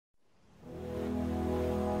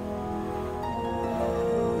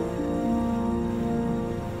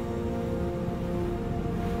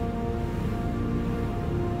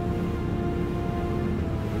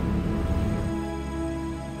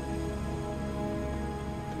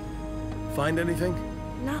Find anything?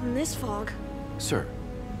 Not in this fog. Sir,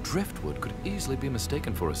 driftwood could easily be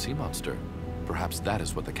mistaken for a sea monster. Perhaps that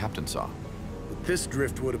is what the captain saw. But this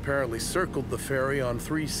driftwood apparently circled the ferry on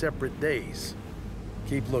 3 separate days.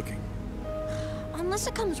 Keep looking. Unless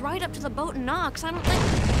it comes right up to the boat and knocks, I don't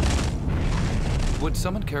think... Would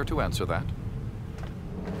someone care to answer that?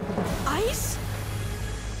 Ice?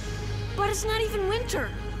 But it's not even winter.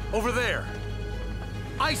 Over there!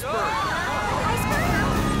 Iceberg!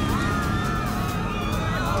 Iceberg?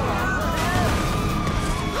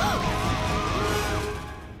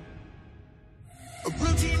 A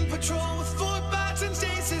routine patrol with 4 bots and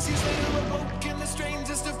stasis. Years later, awoke in the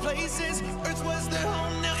strangest of places. Earth was their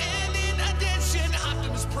home now, and in addition,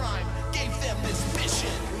 Optimus Prime gave them this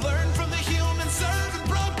mission. Learn from the humans, serve and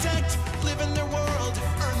protect. Live in their world,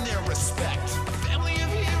 earn their respect. A family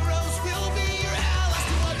of heroes will be your allies.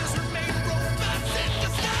 To others remain robots in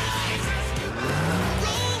disguise.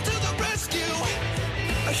 Roll to the rescue,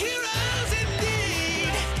 heroes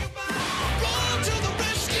indeed. Roll to the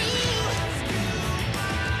rescue.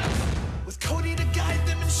 With Cody to guide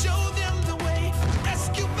them and show them the way.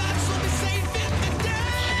 Rescue bots will be safe in the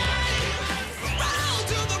day. Roll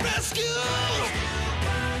to the rescue.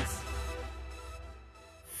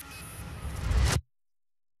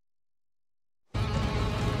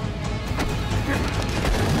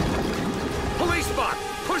 Police bot!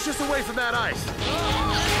 Push us away from that ice!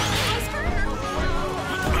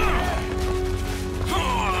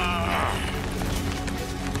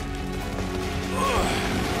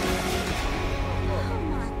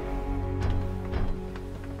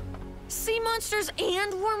 Sea monsters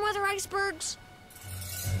and warm weather icebergs?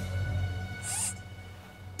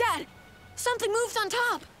 Dad, something moved on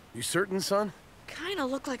top. You certain, son? Kinda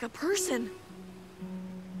looked like a person.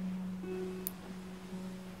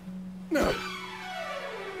 No.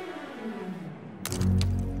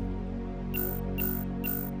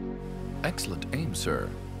 Excellent aim, sir.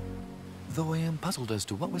 Though I am puzzled as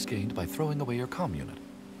to what was gained by throwing away your comm unit.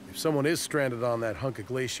 If someone is stranded on that hunk of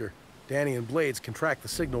glacier, Danny and Blades can track the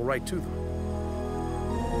signal right to them.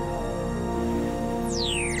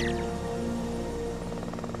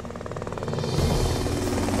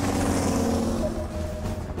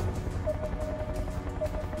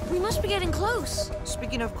 We must be getting close.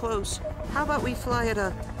 Speaking of close, how about we fly at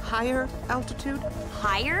a higher altitude?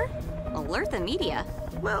 Higher? Alert the media.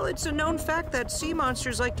 Well, it's a known fact that sea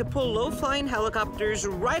monsters like to pull low-flying helicopters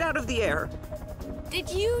right out of the air. Did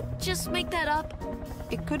you just make that up?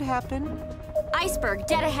 It could happen. Iceberg,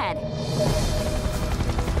 dead ahead.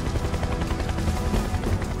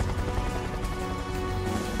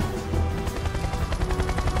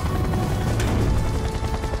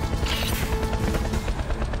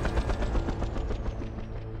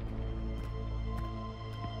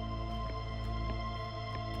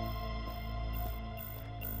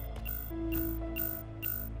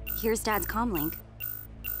 Here's Dad's comm link.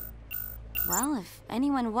 Well, if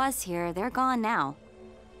anyone was here, they're gone now.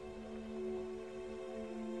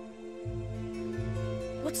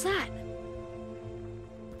 What's that?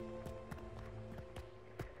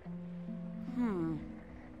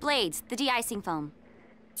 Blades, the de-icing foam.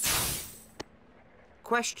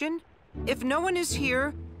 Question? If no one is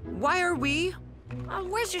here, why are we?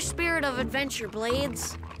 Where's your spirit of adventure,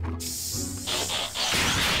 Blades?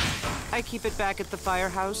 I keep it back at the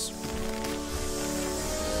firehouse.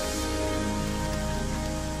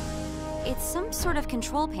 It's some sort of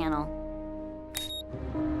control panel.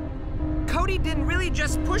 Cody didn't really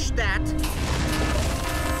just push that.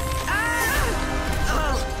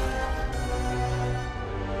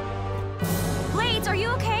 Blades, are you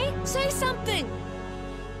okay? Say something!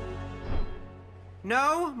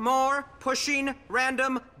 No more pushing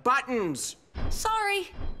random buttons.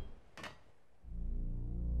 Sorry.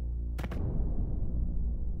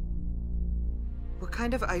 What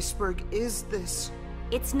kind of iceberg is this?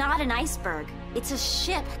 It's not an iceberg. It's a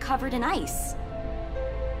ship covered in ice.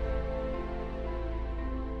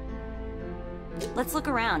 Let's look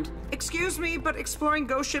around. Excuse me, but exploring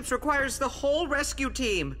ghost ships requires the whole rescue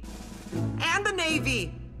team. And the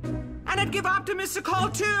Navy. And I'd give Optimus a call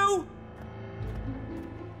too.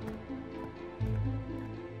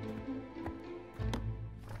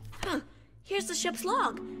 Huh. Here's the ship's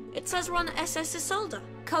log. It says we're on the SS Isolde.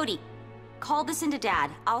 Cody, call this into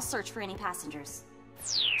Dad. I'll search for any passengers.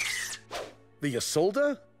 The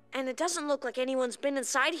Isolde? And it doesn't look like anyone's been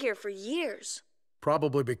inside here for years.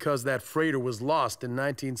 Probably because that freighter was lost in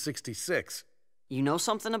 1966. You know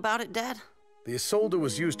something about it, Dad? The Isolde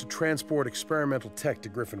was used to transport experimental tech to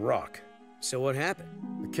Griffin Rock. So what happened?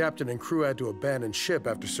 The captain and crew had to abandon ship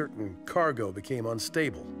after certain cargo became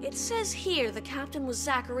unstable. It says here the captain was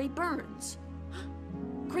Zachary Burns.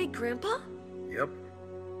 Great-grandpa? Yep.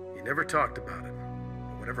 He never talked about it.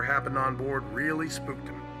 But whatever happened on board really spooked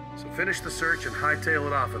him. So finish the search and hightail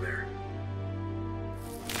it off of there.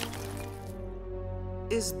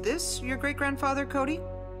 Is this your great-grandfather, Cody?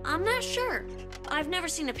 I'm not sure. I've never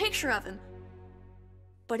seen a picture of him.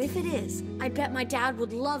 But if it is, I bet my dad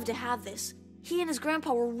would love to have this. He and his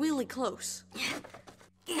grandpa were really close.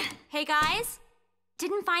 Hey guys,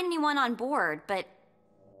 didn't find anyone on board, but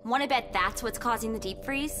wanna bet that's what's causing the deep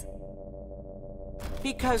freeze?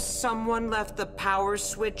 Because someone left the power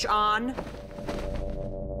switch on?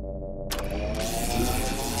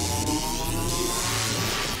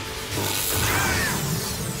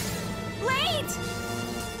 Wait!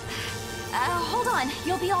 Hold on,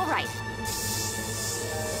 you'll be all right.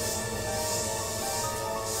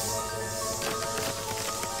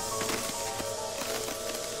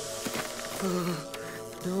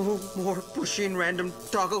 No more pushing random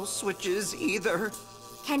toggle switches either.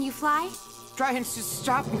 Can you fly? Trying to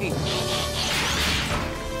stop me.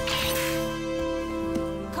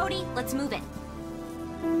 Cody, let's move it.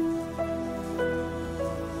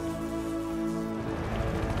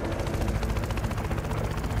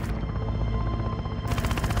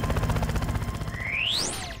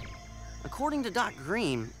 According to Doc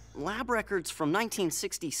Green, lab records from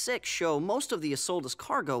 1966 show most of the Isolde's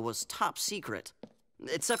cargo was top secret.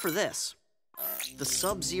 Except for this. The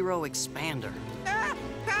Sub-Zero Expander.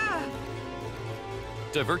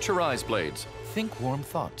 Divert your eyes, Blades. Think warm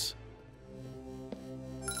thoughts.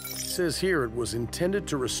 It says here it was intended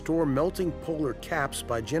to restore melting polar caps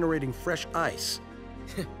by generating fresh ice.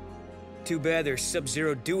 Too bad their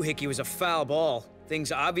Sub-Zero doohickey was a foul ball.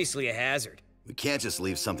 Thing's obviously a hazard. We can't just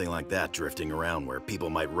leave something like that drifting around where people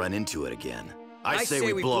might run into it again. I say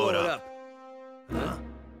we blow blow it it up. Huh?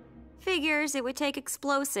 Figures it would take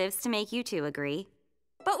explosives to make you two agree.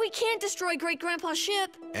 But we can't destroy Great-grandpa's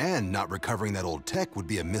ship. And not recovering that old tech would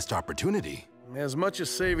be a missed opportunity. As much as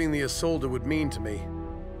saving the Isolde would mean to me,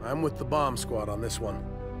 I'm with the bomb squad on this one.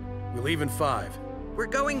 We leave in 5. We're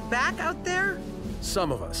going back out there?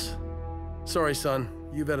 Some of us. Sorry, son.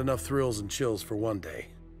 You've had enough thrills and chills for one day.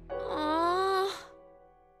 Aww.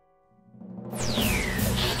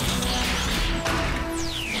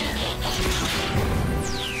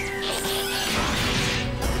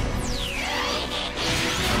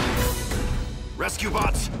 Rescue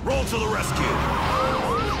bots, roll to the rescue!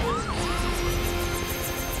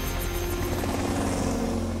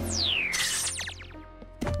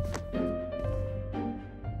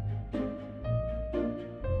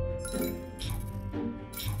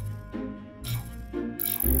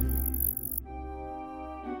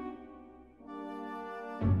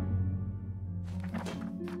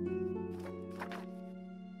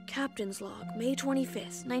 Captain's log, May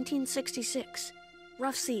 25th, 1966.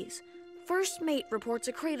 Rough seas. First mate reports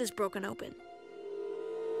a crate is broken open.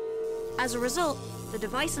 As a result, the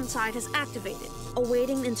device inside has activated,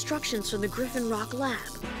 awaiting instructions from the Griffin Rock lab.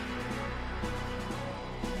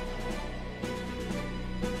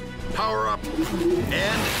 Power up and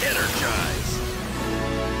energize!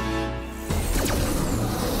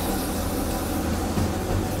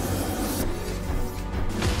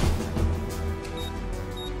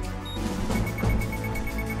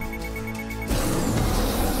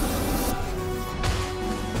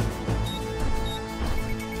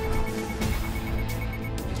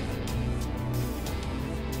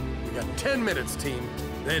 We got 10 minutes, team.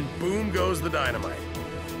 Then boom goes the dynamite.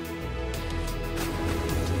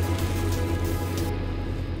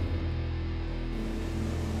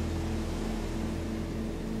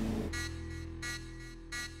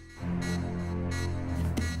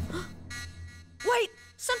 Wait!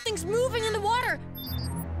 Something's moving in the water!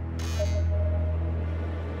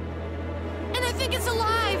 And I think it's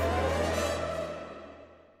alive!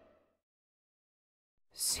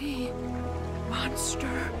 Sea monster.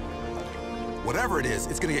 Whatever it is,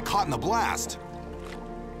 it's gonna get caught in the blast.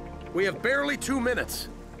 We have barely 2 minutes.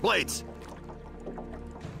 Blades!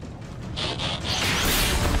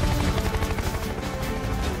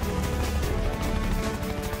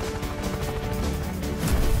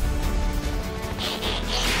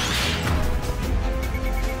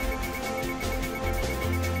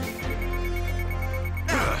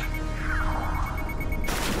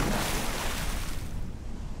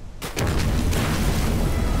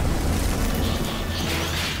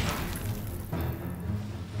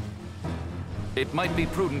 It might be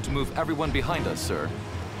prudent to move everyone behind us, sir.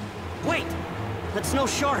 Wait! That's no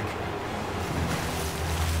shark!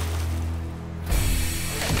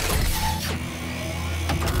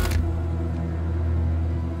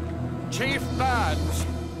 Chief Burns,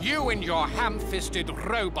 you and your ham-fisted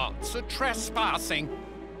robots are trespassing.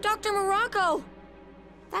 Dr. Morocco!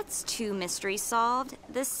 That's 2 mysteries solved.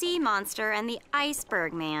 The sea monster and the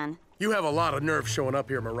Iceberg man. You have a lot of nerve showing up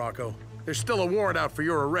here, Morocco. There's still a warrant out for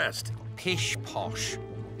your arrest. Pish-posh.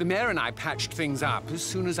 The mayor and I patched things up as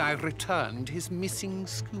soon as I returned his missing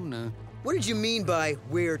schooner. What did you mean by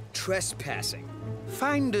we're trespassing?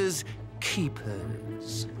 Finders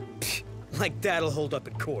keepers. Pfft, like that'll hold up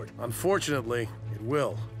in court. Unfortunately, it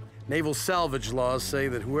will. Naval salvage laws say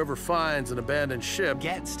that whoever finds an abandoned ship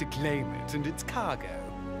gets to claim it and its cargo.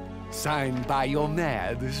 Signed by your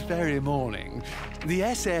mayor this very morning. The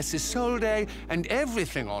SS Isolde and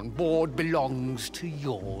everything on board belongs to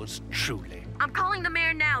yours truly. I'm calling the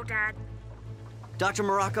mayor now, Dad. Dr.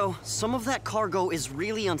 Morocco, some of that cargo is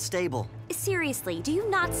really unstable. Seriously, do you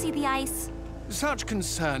not see the ice? Such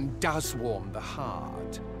concern does warm the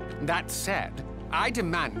heart. That said, I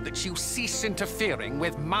demand that you cease interfering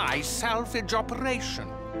with my salvage operation.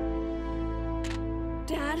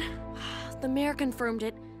 Dad, the mayor confirmed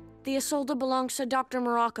it. The Isolde belongs to Dr.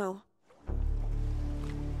 Morocco.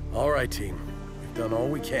 All right, team. We've done all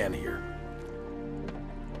we can here.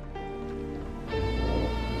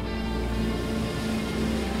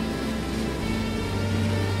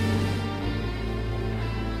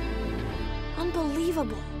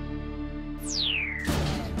 Unbelievable.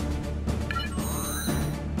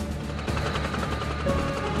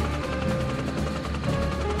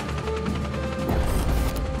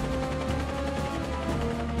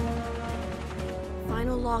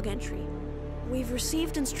 Final log entry. We've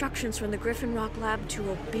received instructions from the Griffin Rock lab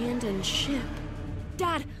to abandon ship.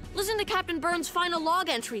 Dad, listen to Captain Burns' final log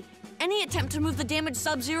entry. Any attempt to move the damaged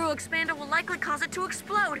Sub-Zero expander will likely cause it to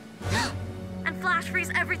explode. And flash freeze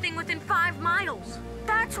everything within 5 miles.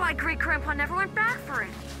 That's why Great Grandpa never went back for it.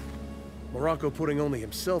 Morocco putting only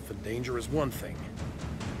himself in danger is one thing.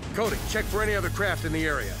 Cody, check for any other craft in the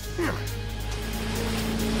area.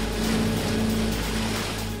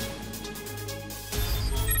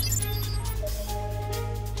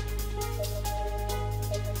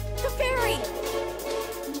 The ferry!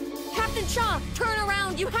 Captain Shaw, turn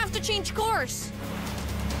around. You have to change course.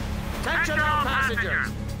 Attention all passengers.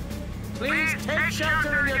 Please take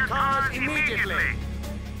shelter in your cars immediately.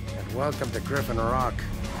 And welcome to Griffin Rock.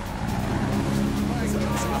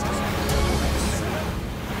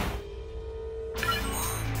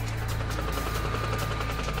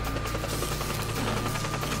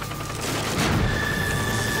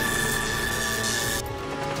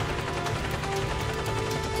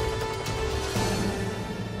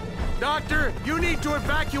 Doctor, you need to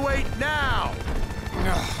evacuate now!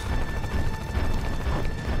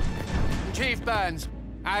 Chief Burns,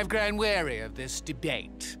 I've grown weary of this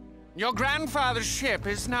debate. Your grandfather's ship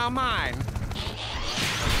is now mine.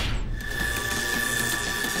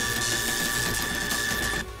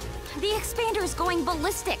 The expander is going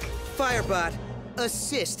ballistic. Firebot,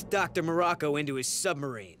 assist Dr. Morocco into his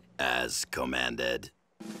submarine. As commanded.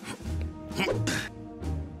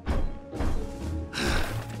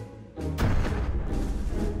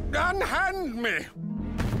 Unhand me!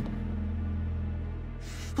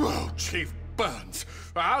 Oh, Chief Burns,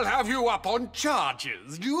 I'll have you up on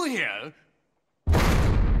charges. Do you hear?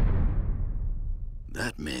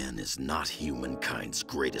 That man is not humankind's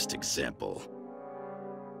greatest example.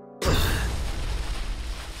 I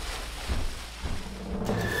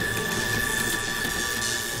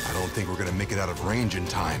don't think we're gonna make it out of range in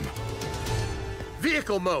time.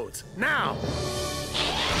 Vehicle modes, now!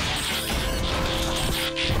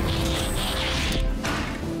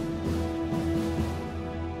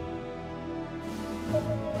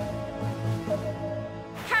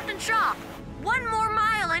 Captain Shaw, 1 more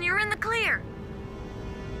mile and you're in the clear.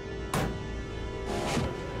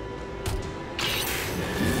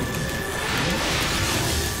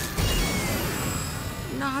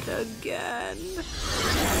 Not again.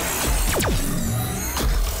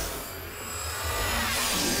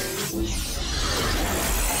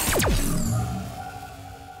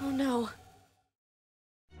 Oh no.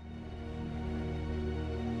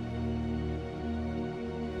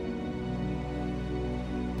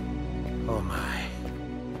 Oh my.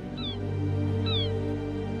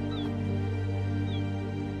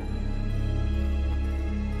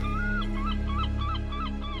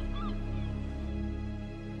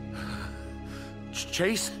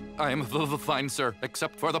 Chase? I am fine, sir,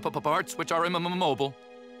 except for the parts which are immobile.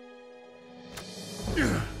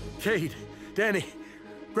 Kate, Danny,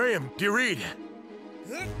 Graham, do you read?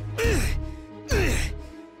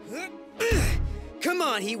 Come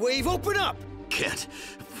on, Heatwave, open up! Can't.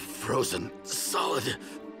 Frozen. Solid.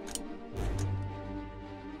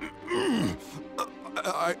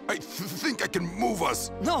 I think I can move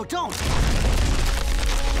us. No, don't!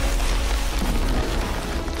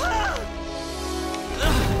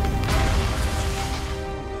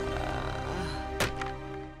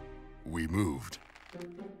 We moved.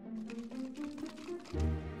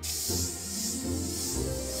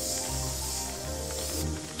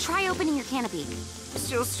 Try opening your canopy.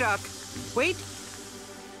 Still stuck. Wait.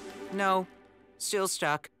 No. Still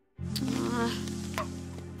stuck. I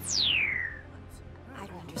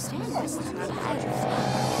don't understand this.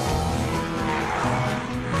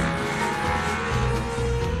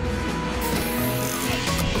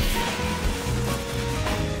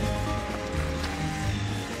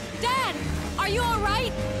 Dad, are you all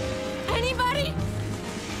right? Anybody?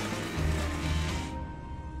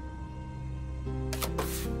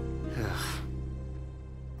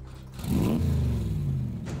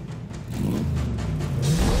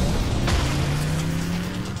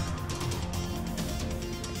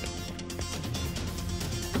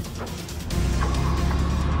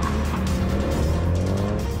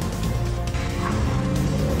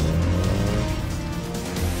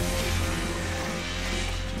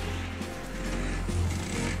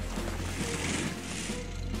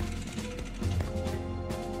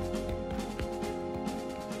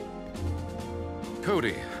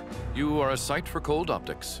 Cody, you are a sight for cold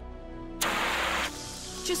optics.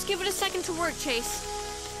 Just give it a second to work, Chase.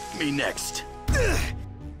 Me next.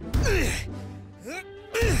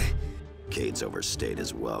 Cade's overstayed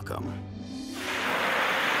his welcome.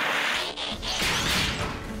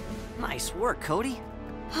 Nice work, Cody.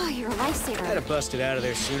 Oh, you're a lifesaver. I'd have busted out of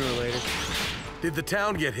there sooner or later. Did the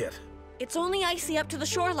town get hit? It's only icy up to the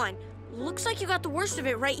shoreline. Looks like you got the worst of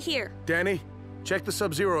it right here. Danny, check the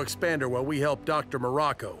Sub-Zero expander while we help Dr.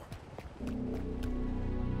 Morocco.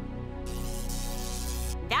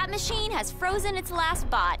 That machine has frozen its last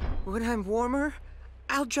bot. When I'm warmer,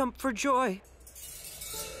 I'll jump for joy.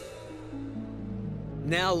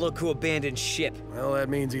 Now look who abandoned ship. Well, that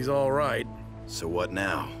means he's all right. So what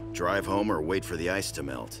now? Drive home or wait for the ice to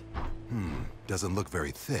melt? Doesn't look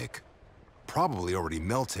very thick. Probably already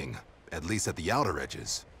melting, at least at the outer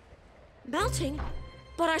edges. Melting?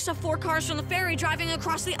 But I saw 4 cars from the ferry driving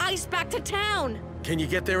across the ice back to town. Can you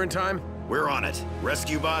get there in time? We're on it.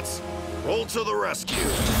 Rescue bots, roll to the rescue.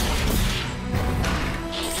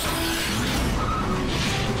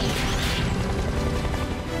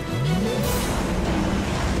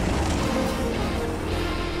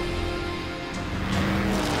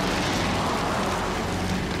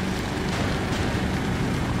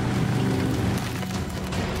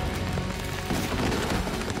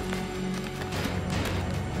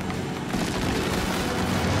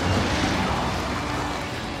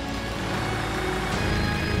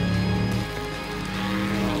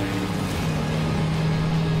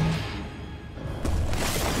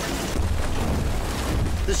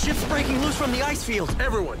 The ship's breaking loose from the ice field.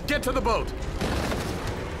 Everyone, get to the boat.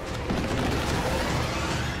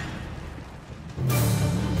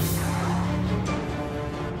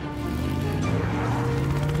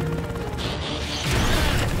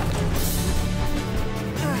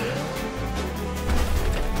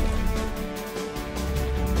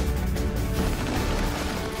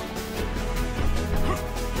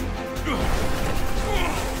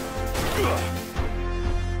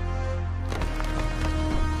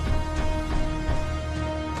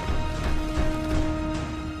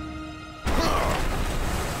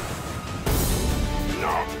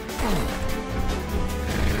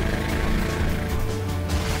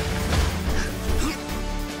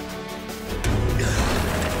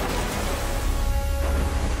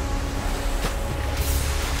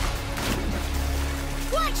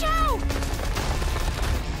 Watch out!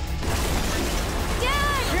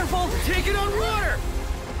 Dad! Careful! Take it on water!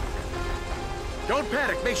 Don't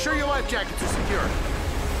panic. Make sure your life jackets are secure.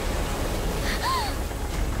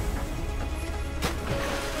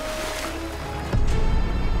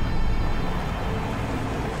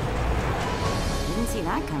 Didn't see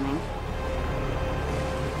that coming.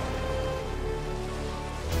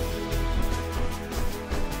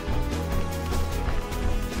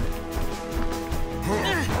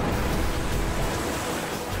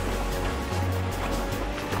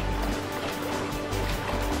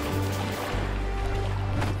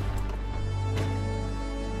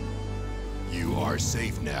 You are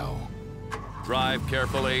safe now. Drive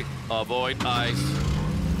carefully, avoid ice.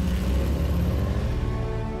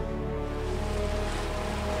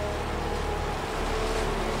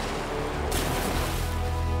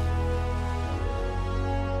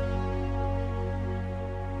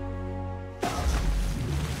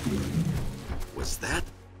 Was that?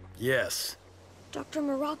 Yes. Dr.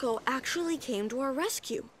 Morocco actually came to our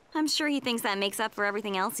rescue. I'm sure he thinks that makes up for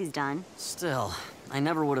everything else he's done. Still, I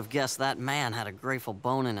never would have guessed that man had a grateful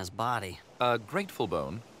bone in his body. A grateful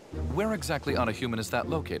bone? Where exactly on a human is that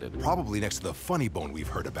located? Probably next to the funny bone we've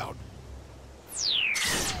heard about.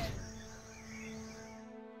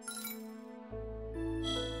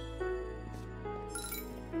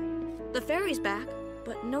 The ferry's back,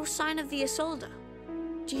 but no sign of the Isolde.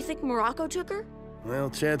 Do you think Morocco took her? Well,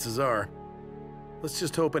 chances are. Let's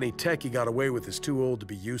just hope any tech he got away with is too old to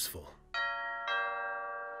be useful.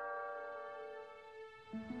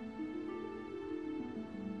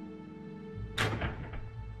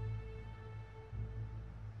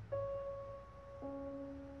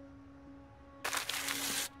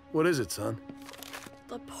 What is it, son?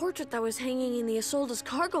 The portrait that was hanging in the Isolde's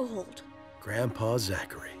cargo hold. Grandpa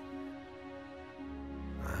Zachary.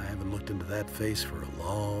 I haven't looked into that face for a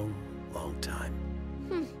long, long time.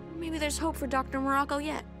 Maybe there's hope for Dr. Morocco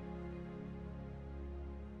yet.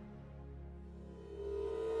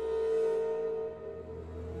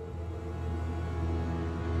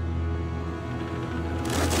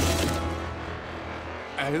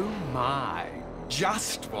 Oh my,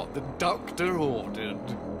 just what the doctor ordered.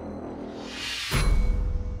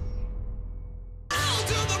 I'll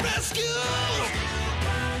do the rescue!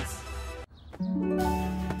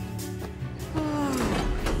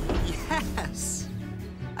 Yes!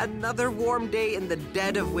 Another warm day in the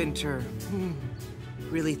dead of winter.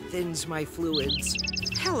 Really thins my fluids.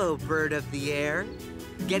 Hello, bird of the air.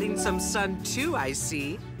 Getting some sun too, I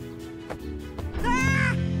see.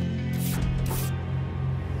 Ah!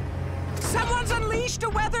 Someone's unleashed a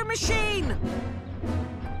weather machine!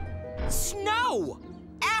 Snow!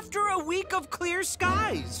 After a week of clear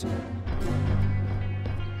skies.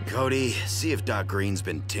 Cody, see if Doc Green's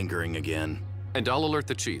been tinkering again. And I'll alert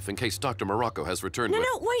the chief in case Dr. Morocco has returned with...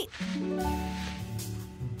 No, wait!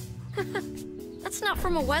 That's not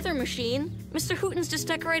from a weather machine. Mr. Hooten's just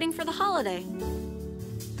decorating for the holiday.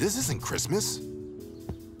 This isn't Christmas.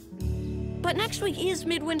 But next week is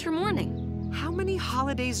Midwinter Morning. How many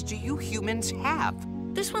holidays do you humans have?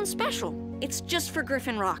 This one's special. It's just for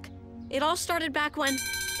Griffin Rock. It all started back when...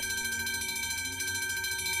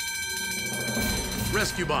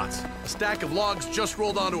 Rescue bots. A stack of logs just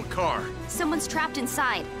rolled onto a car. Someone's trapped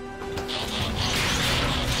inside.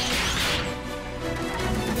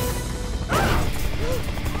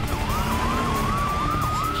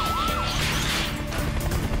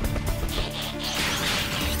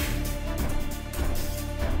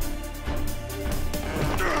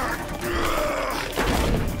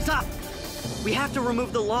 Stop! We have to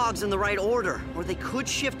remove the logs in the right order, or they could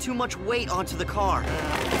shift too much weight onto the car.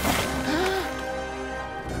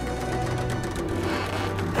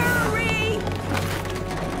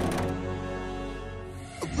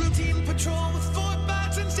 Routine patrol with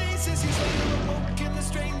Autobots and stasis. He's later awoke in the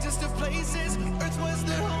strangest of places. Earth was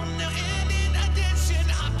their home now, and in addition,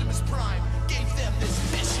 Optimus Prime gave them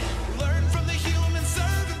this mission. Learn from the humans,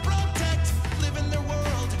 serve and protect. Live in their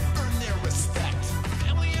world, earn their respect.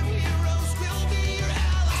 Family of heroes will be your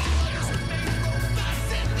allies. Remain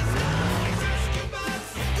robots in disguise. Rescue bots,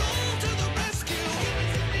 roll to the rescue.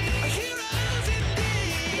 Heroes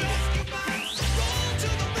indeed. Rescue bots, roll to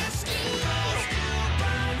the rescue.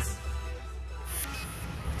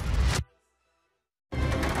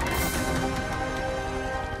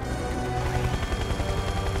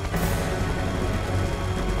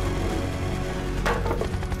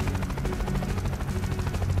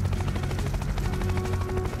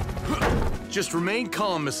 Just remain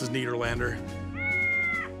calm, Mrs. Niederlander.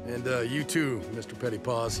 And you too, Mr.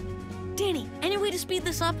 Pettypaws. Danny, any way to speed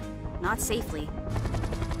this up? Not safely.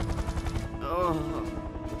 Oh,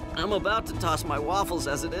 I'm about to toss my waffles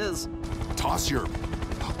as it is. Toss your...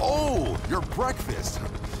 Oh, your breakfast.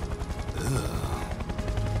 Ugh.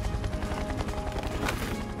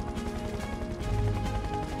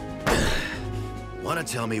 Wanna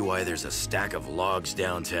tell me why there's a stack of logs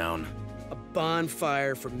downtown? A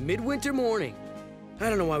bonfire for Midwinter Morning. I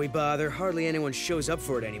don't know why we bother. Hardly anyone shows up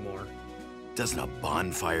for it anymore. Doesn't a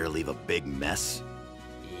bonfire leave a big mess?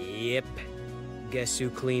 Yep. Guess who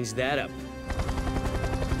cleans that up?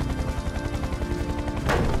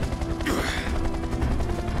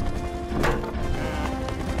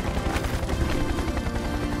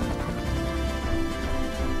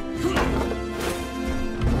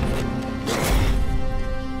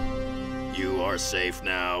 You are safe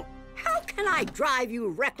now. How can I drive, you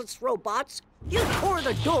reckless robots? You tore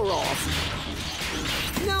the door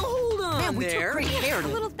off. Now hold on Man, we took there. great care A to...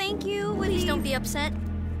 little thank you. Please don't be upset.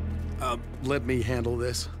 Let me handle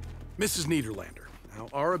this. Mrs. Niederlander, now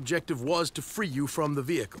our objective was to free you from the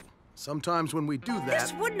vehicle. Sometimes when we do that...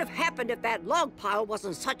 This wouldn't have happened if that log pile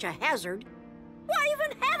wasn't such a hazard. Why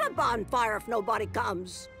even have a bonfire if nobody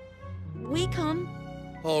comes? We come.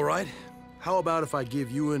 All right. How about if I give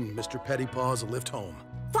you and Mr. Pettypaws a lift home?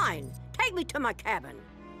 Fine. Take me to my cabin.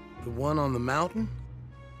 The one on the mountain?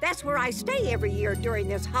 That's where I stay every year during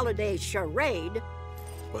this holiday charade.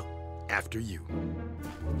 Well, after you.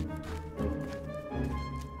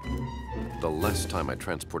 The last time I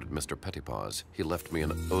transported Mr. Pettypaws, he left me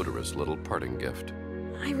an odorous little parting gift.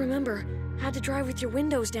 I remember. Had to drive with your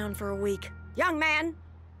windows down for a week. Young man,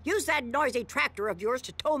 use that noisy tractor of yours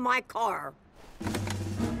to tow my car.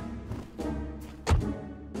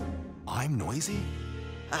 I'm noisy?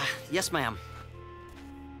 Yes, ma'am.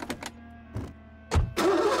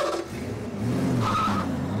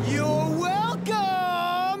 You're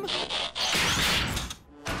welcome!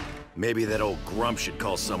 Maybe that old grump should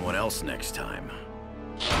call someone else next time.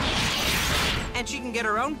 And she can get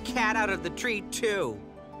her own cat out of the tree, too.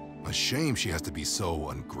 A shame she has to be so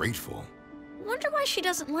ungrateful. Wonder why she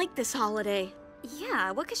doesn't like this holiday.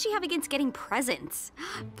 Yeah, what could she have against getting presents?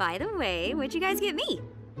 By the way, what'd you guys get me?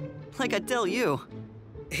 Like I tell you.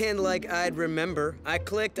 And like I'd remember, I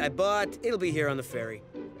clicked, I bought, it'll be here on the ferry.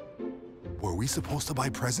 Were we supposed to buy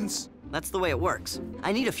presents? That's the way it works.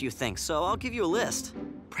 I need a few things, so I'll give you a list.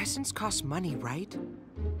 Presents cost money, right?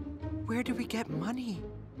 Where do we get money?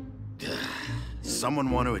 Someone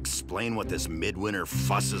want to explain what this midwinter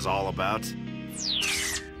fuss is all about?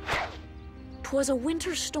 'Twas a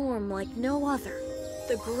winter storm like no other.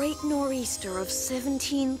 The Great Nor'easter of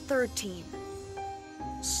 1713.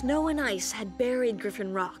 Snow and ice had buried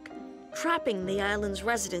Griffin Rock, trapping the island's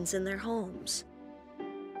residents in their homes.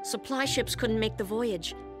 Supply ships couldn't make the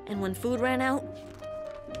voyage, and when food ran out,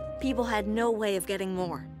 people had no way of getting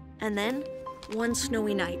more. And then, one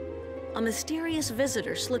snowy night, a mysterious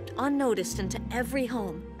visitor slipped unnoticed into every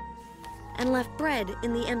home and left bread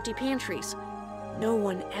in the empty pantries. No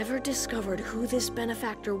one ever discovered who this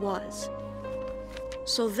benefactor was.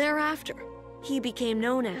 So thereafter, he became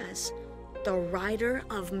known as the Rider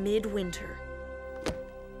of Midwinter.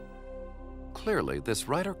 Clearly, this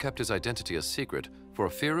rider kept his identity a secret for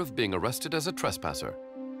fear of being arrested as a trespasser.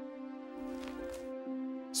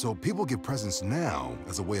 So people give presents now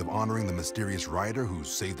as a way of honoring the mysterious rider who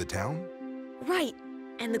saved the town? Right.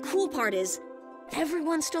 And the cool part is,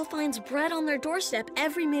 everyone still finds bread on their doorstep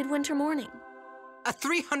every midwinter morning. A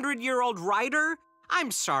 300-year-old rider?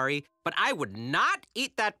 I'm sorry, but I would not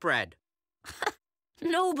eat that bread.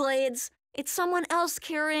 No, Blades. It's someone else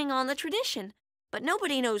carrying on the tradition, but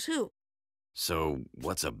nobody knows who. So,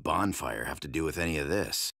 what's a bonfire have to do with any of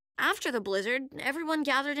this? After the blizzard, everyone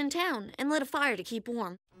gathered in town and lit a fire to keep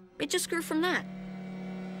warm. It just grew from that.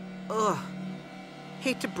 Ugh.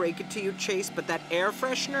 Hate to break it to you, Chase, but that air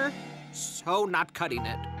freshener? So not cutting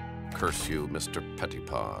it. Curse you, Mr.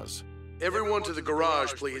 Pettypaws. Everyone to the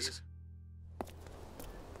garage, please.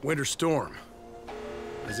 Winter storm.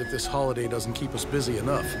 As if this holiday doesn't keep us busy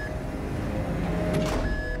enough.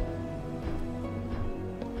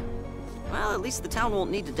 Well, at least the town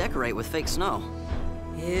won't need to decorate with fake snow.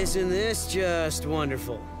 Isn't this just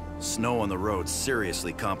wonderful? Snow on the road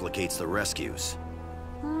seriously complicates the rescues.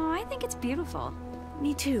 Oh, I think it's beautiful.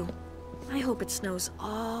 Me too. I hope it snows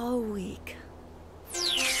all week.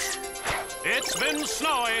 It's been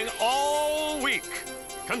snowing all week.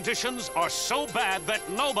 Conditions are so bad that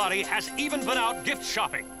nobody has even been out gift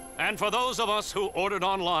shopping. And for those of us who ordered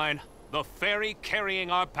online, the ferry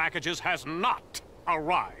carrying our packages has not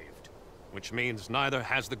arrived. Which means neither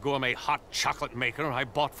has the gourmet hot chocolate maker I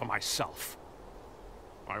bought for myself.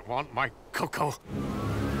 I want my cocoa.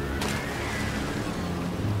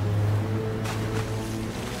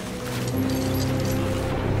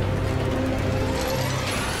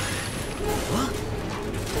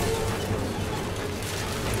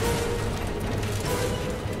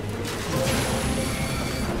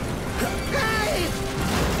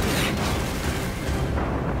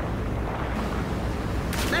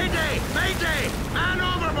 Mayday! Mayday! Man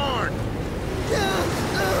overboard!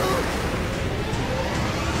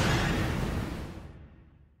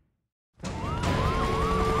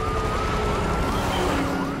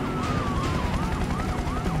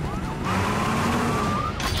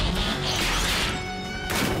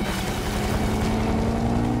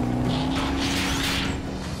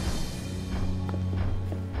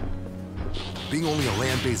 Being only a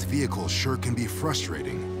land-based vehicle sure can be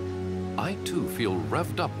frustrating. I, too, feel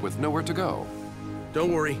revved up with nowhere to go.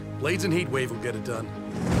 Don't worry, Blades and Heatwave will get it done.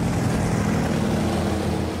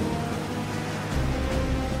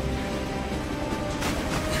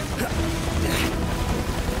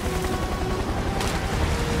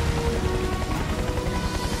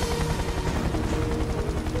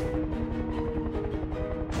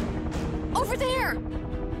 Over there!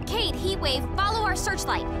 Kate, Heatwave, follow our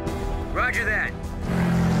searchlight. Roger that.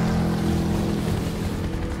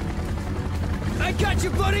 I got you,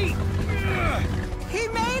 buddy! He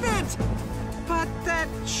made it! But that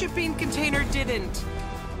shipping container didn't.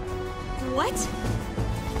 What?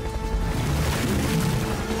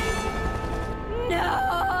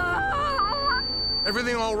 No!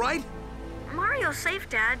 Everything all right? Mario's safe,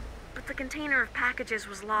 Dad, but the container of packages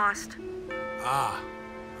was lost. Ah,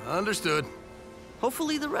 understood.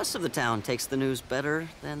 Hopefully the rest of the town takes the news better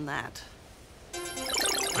than that.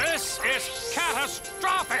 This is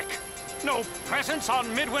catastrophic! No presents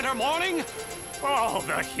on midwinter morning? Oh,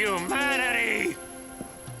 the humanity!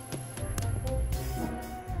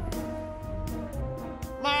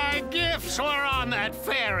 My gifts were on that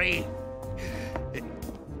ferry.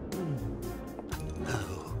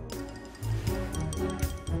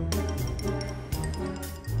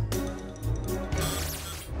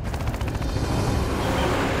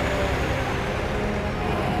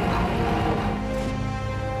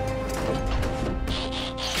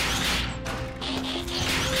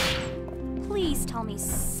 Please tell me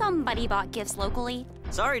somebody bought gifts locally.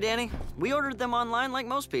 Sorry, Danny. We ordered them online like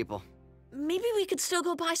most people. Maybe we could still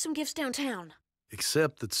go buy some gifts downtown.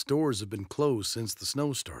 Except that stores have been closed since the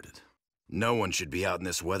snow started. No one should be out in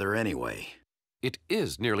this weather anyway. It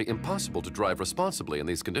is nearly impossible to drive responsibly in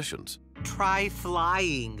these conditions. Try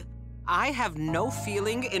flying. I have no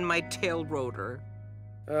feeling in my tail rotor.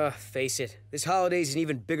 Face it, this holiday's an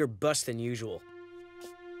even bigger bust than usual.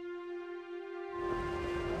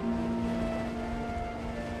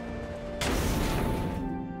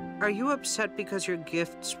 Are you upset because your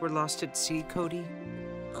gifts were lost at sea, Cody?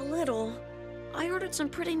 A little. I ordered some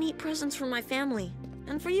pretty neat presents for my family,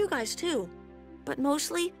 and for you guys too. But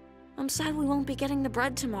mostly, I'm sad we won't be getting the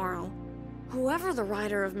bread tomorrow. Whoever the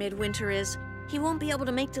rider of Midwinter is, he won't be able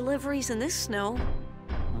to make deliveries in this snow.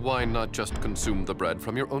 Why not just consume the bread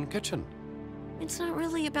from your own kitchen? It's not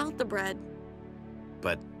really about the bread.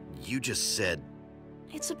 But you just said...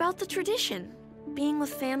 It's about the tradition. Being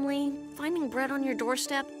with family, finding bread on your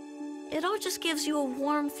doorstep. It all just gives you a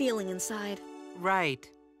warm feeling inside. Right.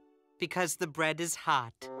 Because the bread is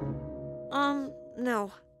hot.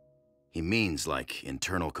 No. He means like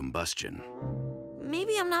internal combustion.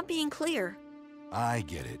 Maybe I'm not being clear. I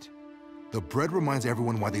get it. The bread reminds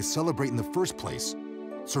everyone why they celebrate in the first place.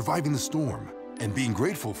 Surviving the storm, and being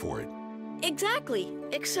grateful for it. Exactly.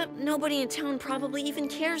 Except nobody in town probably even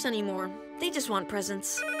cares anymore. They just want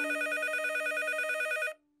presents.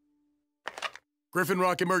 Griffin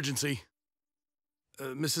Rock emergency.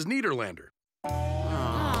 Mrs. Niederlander.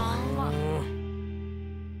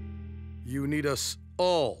 You need us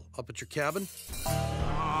all up at your cabin?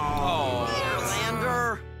 Oh,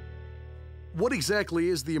 Niederlander! What exactly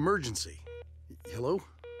is the emergency? Hello?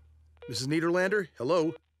 Mrs. Niederlander?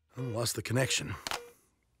 Hello? I lost the connection.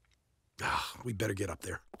 We better get up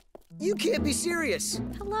there. You can't be serious.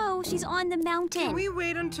 Hello, she's on the mountain. Can we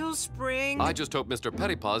wait until spring? I just hope Mr.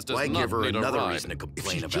 Pettypaws does Why not give her need another a ride. reason to If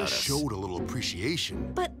complain she about just us? showed a little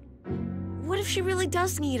appreciation. But what if she really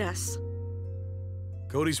does need us?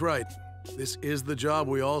 Cody's right. This is the job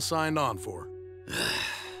we all signed on for.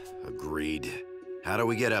 Agreed. How do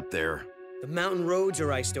we get up there? The mountain roads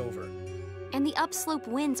are iced over. And the upslope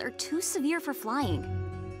winds are too severe for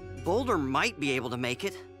flying. Boulder might be able to make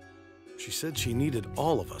it. She said she needed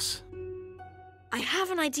all of us. I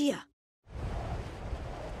have an idea.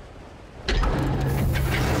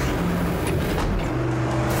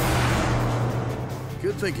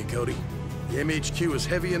 Good thinking, Cody. The MHQ is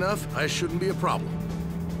heavy enough, I shouldn't be a problem.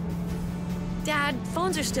 Dad,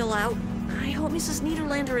 phones are still out. I hope Mrs.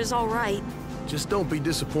 Niederlander is all right. Just don't be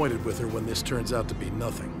disappointed with her when this turns out to be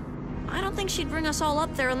nothing. I don't think she'd bring us all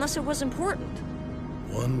up there unless it was important.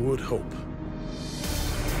 One would hope.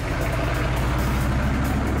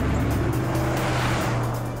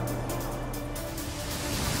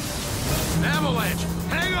 Avalanche!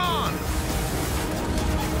 Hang on!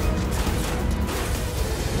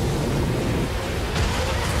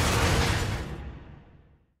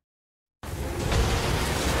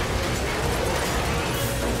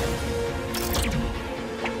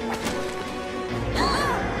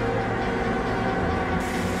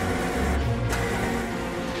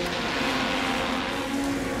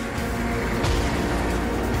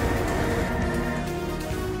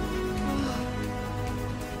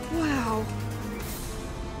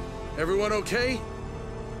 Everyone okay?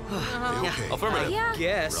 Okay. Affirmative. Yeah.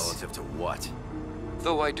 Yes. Relative to what?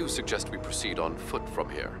 Though I do suggest we proceed on foot from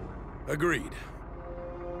here. Agreed.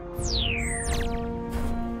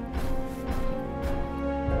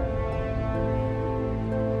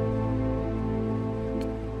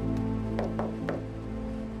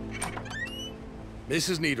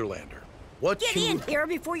 Mrs. Niederlander, what Get in here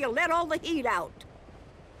before you let all the heat out.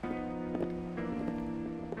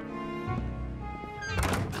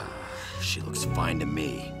 She looks fine to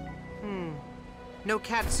me. No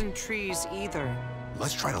cats in trees either.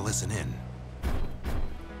 Let's try to listen in.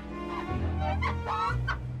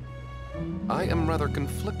 I am rather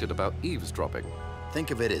conflicted about eavesdropping.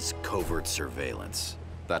 Think of it as covert surveillance.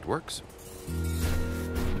 That works.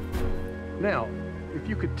 Now, if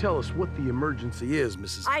you could tell us what the emergency is,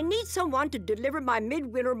 Mrs. I need someone to deliver my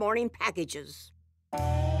midwinter morning packages.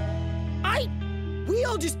 We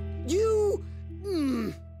all just...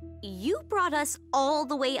 You brought us all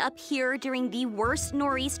the way up here during the worst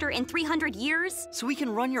nor'easter in 300 years? So we can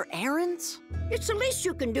run your errands? It's the least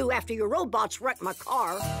you can do after your robots wreck my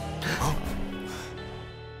car.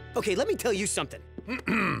 Okay, let me tell you something.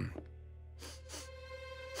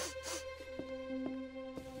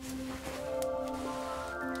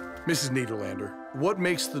 Mrs. Niederlander, what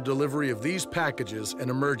makes the delivery of these packages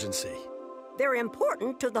an emergency? They're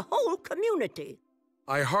important to the whole community.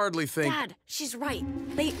 I hardly think... Dad, she's right.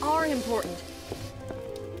 They are important.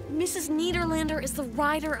 Mrs. Niederlander is the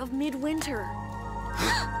rider of Midwinter.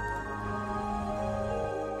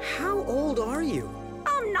 How old are you?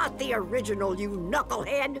 I'm not the original, you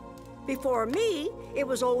knucklehead. Before me, it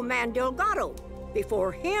was old man Delgado.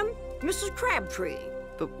 Before him, Mrs. Crabtree.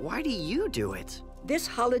 But why do you do it? This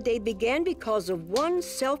holiday began because of one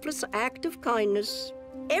selfless act of kindness.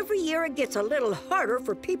 Every year it gets a little harder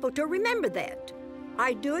for people to remember that.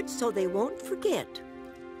 I do it so they won't forget.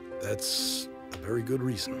 That's a very good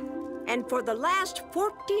reason. And for the last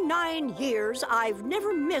 49 years, I've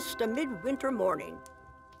never missed a midwinter morning.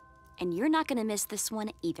 And you're not gonna miss this one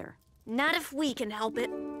either. Not if we can help it.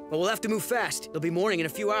 Well, we'll have to move fast. It'll be morning in a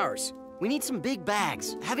few hours. We need some big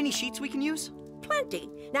bags. Have any sheets we can use? Plenty.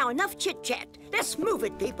 Now enough chit-chat. Let's move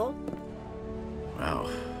it, people. Wow,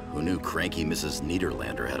 who knew cranky Mrs.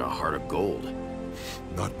 Niederlander had a heart of gold?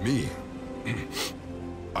 Not me.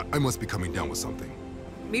 I must be coming down with something.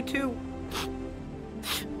 Me too.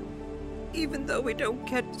 Even though we don't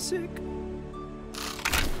get sick.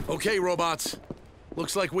 Okay, robots.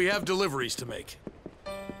 Looks like we have deliveries to make.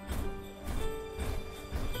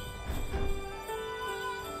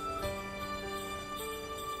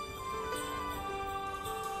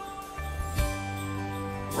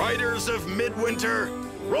 Riders of Midwinter,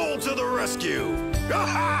 roll to the rescue!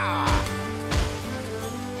 Ha-ha!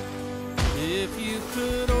 If you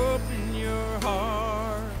could open your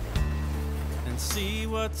heart and see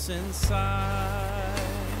what's inside,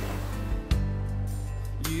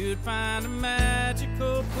 you'd find a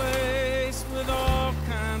magical place with all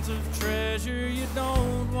kinds of treasure you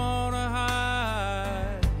don't want to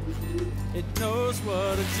hide. It knows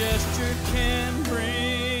what a gesture can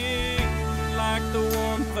bring, like the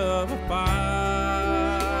warmth of a fire.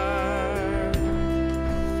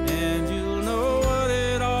 And you'll know what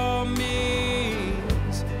it all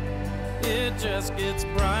means. It just gets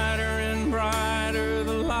brighter and brighter.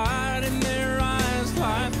 The light in their eyes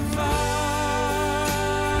light the fire.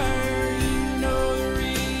 You know the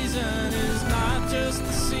reason is not just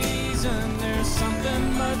the season. There's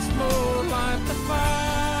something much more like the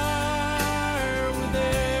fire. With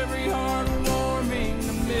every heart warming,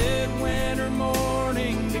 the midwinter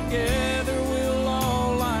morning, together we'll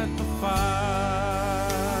all light the fire.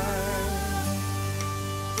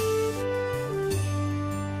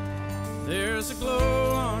 There's a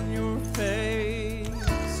glow on your face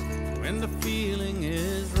when the feeling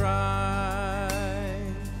is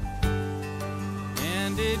right,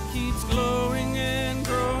 and it keeps glowing and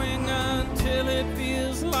growing until it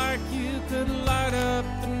feels like you could light up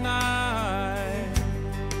the night.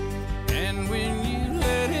 And when you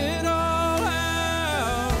let it all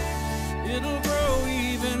out, it'll grow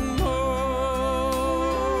even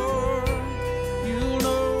more. You'll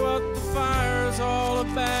know what the fire's all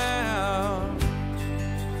about,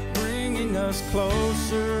 bringing us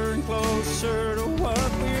closer and closer to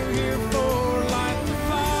what we're here for. Light the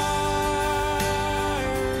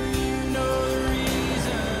fire. You know the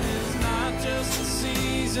reason is not just the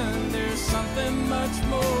season. There's something much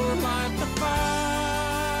more. Light the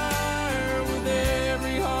fire. With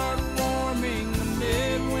every heart warming, the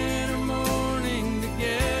midwinter morning,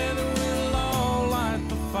 together we'll all light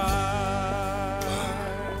the fire.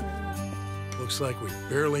 Looks like we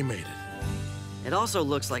barely made it. It also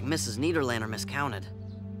looks like Mrs. Niederlander miscounted.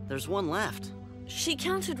 There's one left. She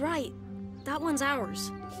counted right. That one's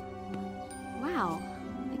ours. Wow.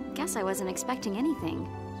 I guess I wasn't expecting anything.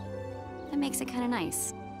 That makes it kind of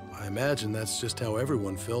nice. I imagine that's just how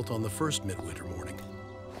everyone felt on the first midwinter morning.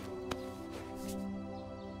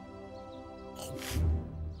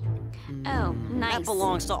 Oh, nice. That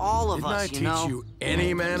belongs to all of us, you know. Didn't I teach you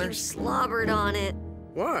any manners? You slobbered on it.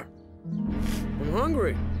 What? I'm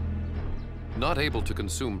hungry. Not able to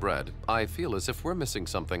consume bread, I feel as if we're missing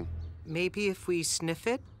something. Maybe if we sniff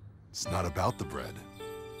it? It's not about the bread.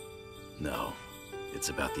 No, it's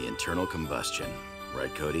about the internal combustion.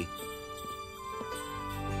 Right, Cody?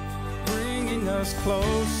 Bringing us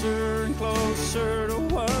closer and closer to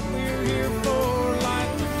what we're here for.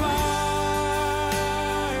 Light the fire.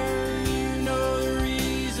 You know the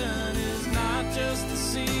reason is not just the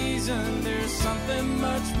season. There's something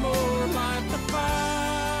much more. Light the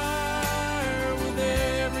fire with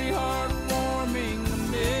every heart warming. The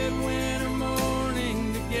midwinter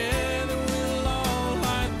morning together we'll all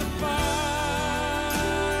light the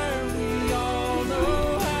fire. We all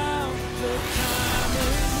know how. The time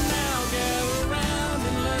is now. Gather round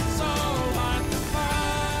and let's all light the fire.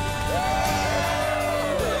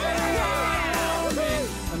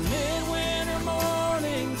 A midwinter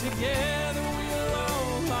morning together we'll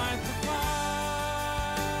all light the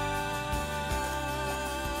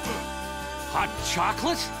Hot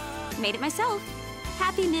chocolate? Made it myself.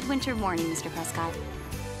 Happy midwinter morning, Mr. Prescott.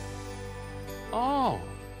 Oh,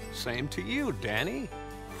 same to you, Danny.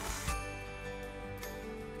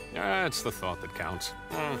 It's the thought that counts.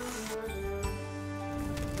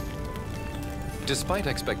 Despite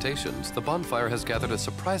expectations, the bonfire has gathered a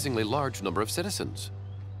surprisingly large number of citizens.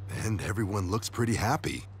 And everyone looks pretty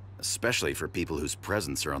happy. Especially for people whose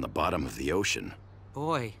presents are on the bottom of the ocean.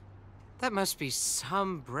 Boy, that must be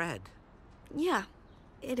some bread. Yeah,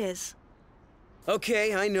 it is.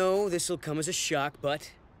 Okay, I know this'll come as a shock,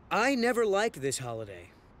 but I never liked this holiday.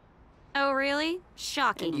 Oh, really?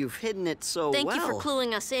 Shocking. And you've hidden it so Thank well. you for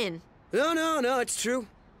cluing us in. No, it's true.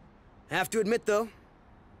 Have to admit, though,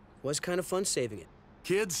 was kind of fun saving it.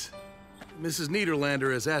 Kids, Mrs.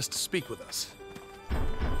 Niederlander has asked to speak with us.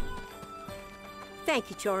 Thank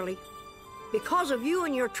you, Charlie. Because of you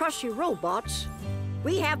and your trusty robots,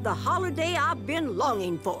 we have the holiday I've been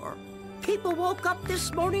longing for. People woke up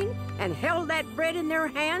this morning and held that bread in their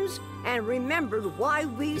hands and remembered why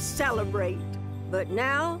we celebrate. But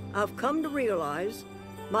now I've come to realize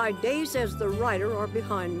my days as the writer are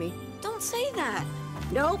behind me. Don't say that.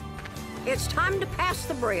 Nope. It's time to pass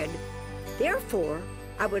the bread. Therefore,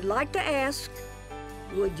 I would like to ask,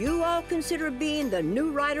 would you all consider being the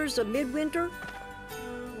new writers of Midwinter?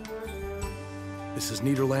 Mrs.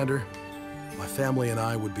 Niederlander, my family and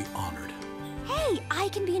I would be honored. Hey, I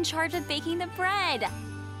can be in charge of baking the bread.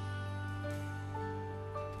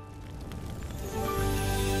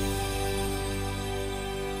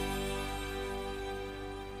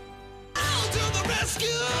 I'll do the rescue!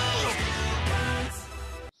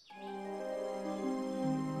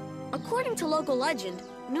 According to local legend,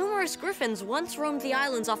 numerous griffins once roamed the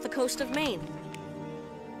islands off the coast of Maine.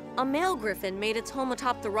 A male griffin made its home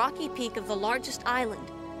atop the rocky peak of the largest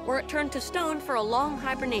island, where it turned to stone for a long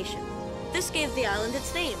hibernation. This gave the island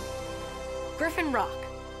its name, Griffin Rock.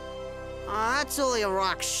 That's only a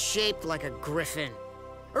rock shaped like a griffin.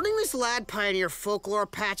 Earning this lad pioneer folklore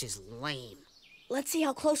patch is lame. Let's see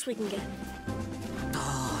how close we can get.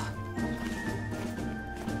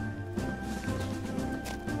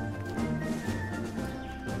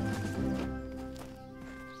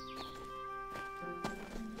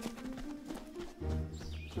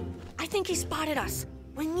 I think he spotted us.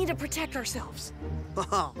 We need to protect ourselves.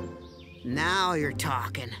 Oh, now you're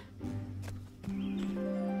talking.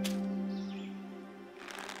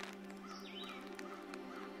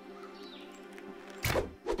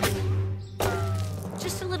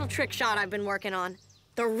 Just a little trick shot I've been working on.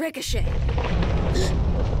 The ricochet.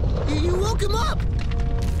 You woke him up!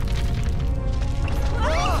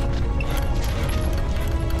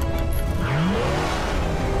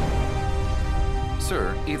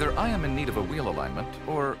 Sir, either I am in need of a wheel alignment,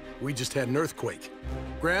 or... We just had an earthquake.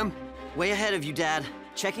 Graham? Way ahead of you, Dad.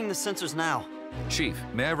 Checking the sensors now. Chief,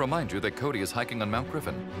 may I remind you that Cody is hiking on Mount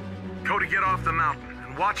Griffin? Cody, get off the mountain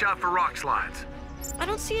and watch out for rock slides. I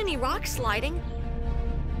don't see any rocks sliding.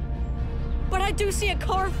 But I do see a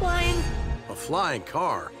car flying. A flying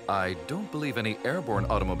car? I don't believe any airborne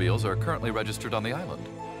automobiles are currently registered on the island.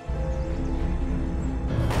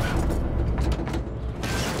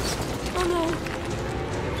 Oh no.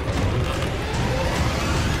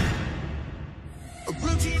 A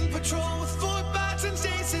routine patrol with 4 bots and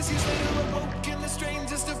stasis. He's later awoke in the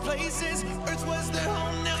strangest of places. Earth was their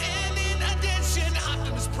home now, and in addition,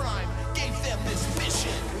 Optimus Prime gave them this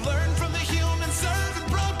mission. Learn from the humans, serve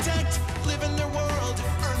and protect. Live in their world,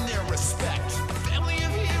 earn their respect. Family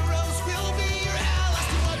of heroes will be your allies.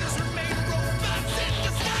 To others remain robots and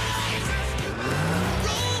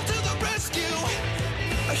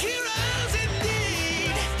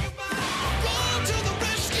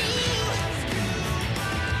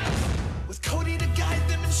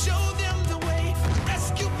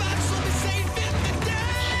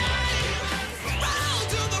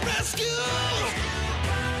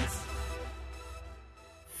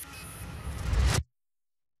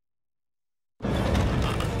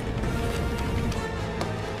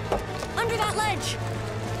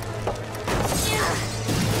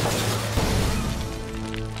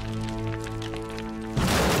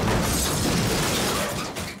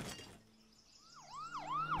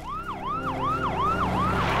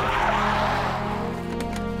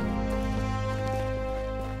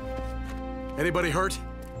Anybody hurt?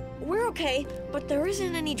 We're okay, but there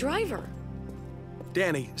isn't any driver.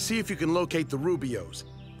 Danny, see if you can locate the Rubios.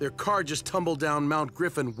 Their car just tumbled down Mount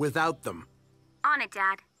Griffin without them. On it,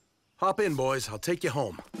 Dad. Hop in, boys. I'll take you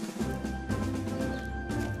home.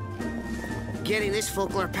 Getting this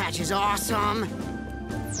folklore patch is awesome.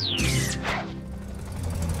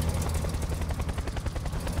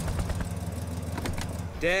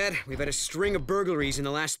 Dad, we've had a string of burglaries in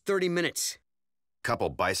the last 30 minutes. Couple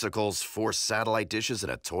bicycles, 4 satellite dishes,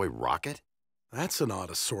 and a toy rocket? That's an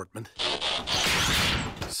odd assortment.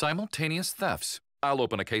 Simultaneous thefts. I'll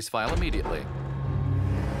open a case file immediately.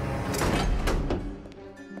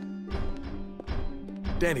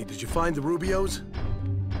 Danny, did you find the Rubios?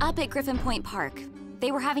 Up at Griffin Point Park.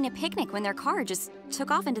 They were having a picnic when their car just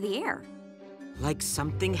took off into the air. Like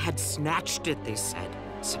something had snatched it, they said.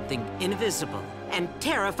 Something invisible and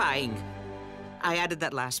terrifying. I added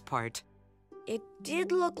that last part. It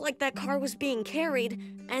did look like that car was being carried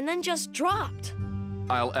and then just dropped.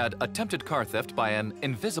 I'll add attempted car theft by an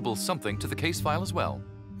invisible something to the case file as well.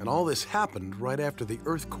 And all this happened right after the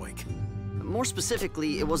earthquake. More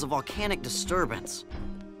specifically, it was a volcanic disturbance.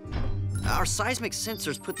 Our seismic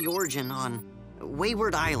sensors put the origin on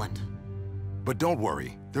Wayward Island. But don't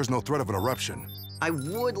worry, there's no threat of an eruption. I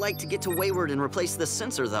would like to get to Wayward and replace this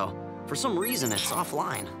sensor, though. For some reason, it's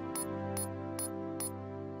offline.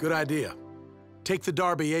 Good idea. Take the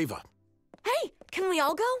Darby Ava. Hey, can we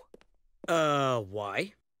all go?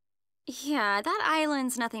 Why? Yeah, that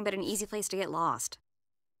island's nothing but an easy place to get lost.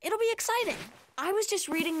 It'll be exciting. I was just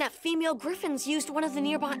reading that female griffins used one of the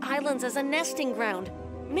nearby islands as a nesting ground.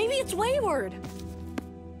 Maybe it's Wayward.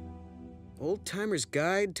 Old Timer's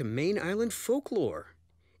Guide to Main Island Folklore.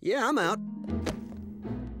 Yeah, I'm out.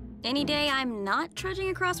 Any day I'm not trudging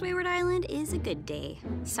across Wayward Island is a good day.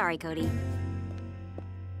 Sorry, Cody.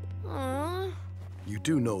 Aww. You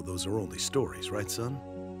do know those are only stories, right, son?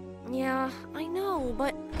 Yeah, I know,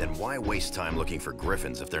 but... Then why waste time looking for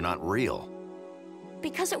griffins if they're not real?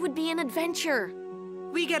 Because it would be an adventure.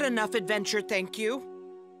 We get enough adventure, thank you.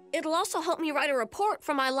 It'll also help me write a report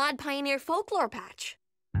for my Lad Pioneer Folklore patch.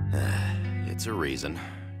 It's a reason.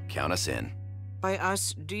 Count us in. By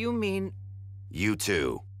us, do you mean... You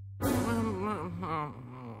too.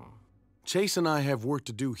 Chase and I have work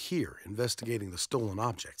to do here, investigating the stolen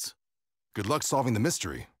objects. Good luck solving the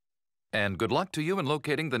mystery. And good luck to you in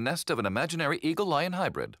locating the nest of an imaginary eagle-lion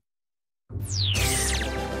hybrid.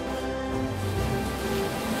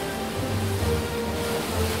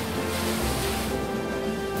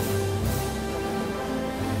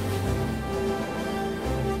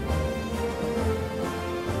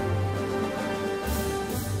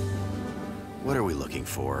 What are we looking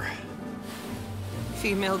for?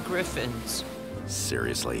 Female griffins.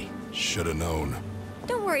 Seriously? Should've known.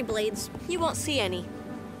 Don't worry, Blades. You won't see any.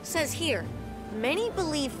 Says here, many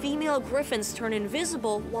believe female griffins turn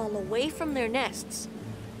invisible while away from their nests.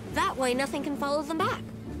 That way, nothing can follow them back.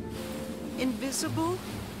 Invisible?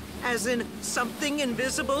 As in, something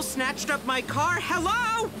invisible snatched up my car?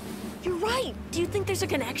 Hello? You're right. Do you think there's a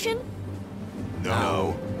connection?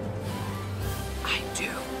 No. I do.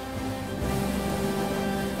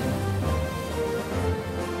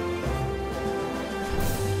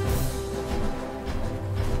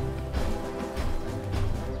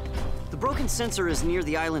 The broken sensor is near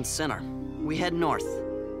the island's center. We head north.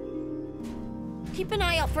 Keep an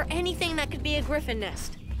eye out for anything that could be a griffin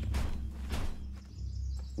nest.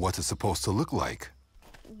 What's it supposed to look like?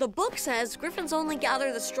 The book says griffins only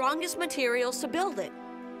gather the strongest materials to build it.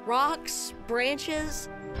 Rocks, branches.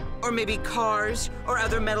 Or maybe cars or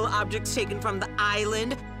other metal objects taken from the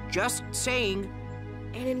island. Just saying.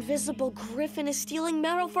 An invisible griffin is stealing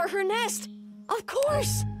metal for her nest. Of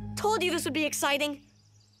course! Told you this would be exciting.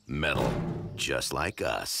 Metal, just like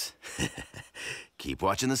us. Keep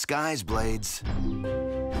watching the skies, Blades.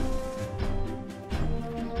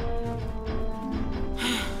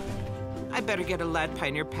 I better get a Lad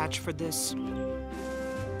Pioneer patch for this.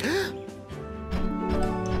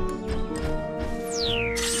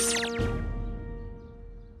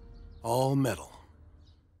 All metal.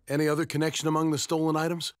 Any other connection among the stolen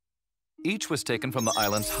items? Each was taken from the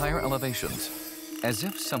island's higher elevations, as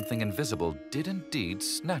if something invisible did indeed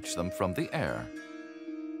snatch them from the air.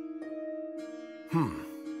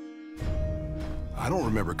 I don't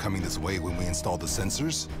remember coming this way when we installed the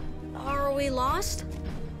sensors. Are we lost?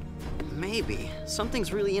 Maybe.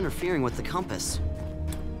 Something's really interfering with the compass.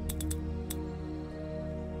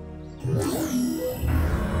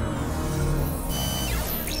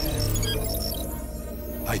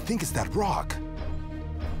 I think it's that rock.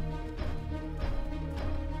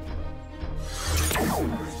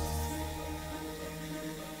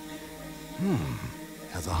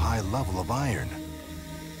 Has a high level of iron.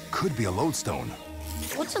 Could be a lodestone.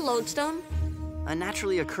 What's a lodestone? A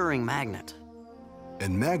naturally occurring magnet.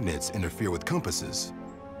 And magnets interfere with compasses.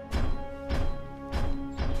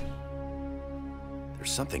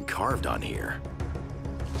 There's something carved on here.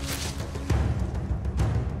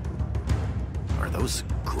 Are those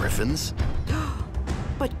griffins?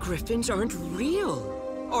 But griffins aren't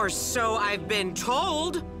real. Or so I've been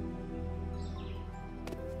told.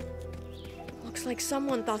 Looks like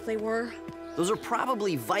someone thought they were. Those are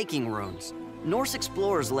probably Viking runes. Norse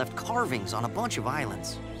explorers left carvings on a bunch of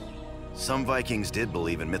islands. Some Vikings did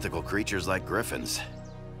believe in mythical creatures like griffins.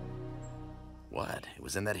 What? It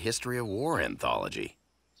was in that History of War anthology.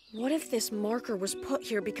 What if this marker was put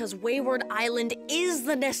here because Wayward Island is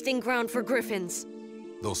the nesting ground for griffins?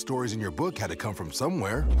 Those stories in your book had to come from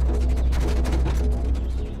somewhere.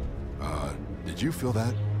 Did you feel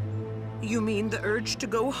that? You mean the urge to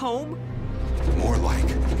go home? More like...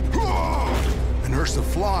 an urge to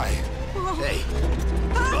fly. Hey!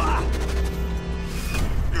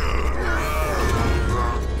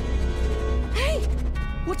 Hey!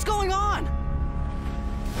 What's going on?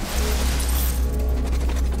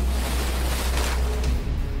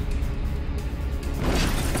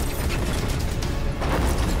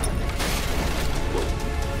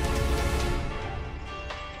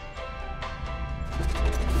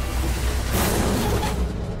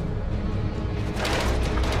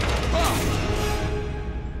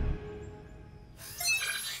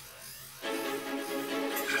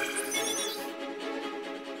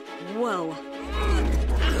 Whoa.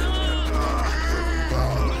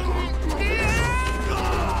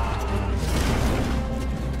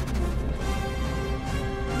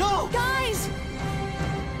 No! Guys!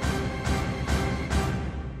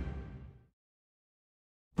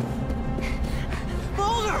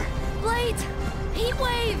 Boulder! Blades!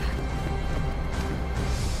 Heatwave!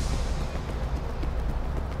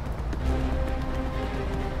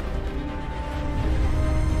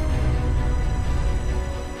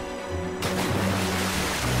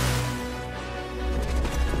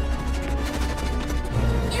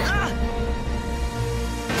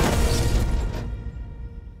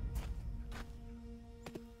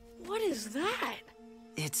 What is that?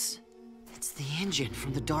 It's the engine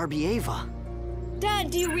from the Darby Ava.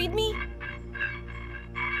 Dad, do you read me?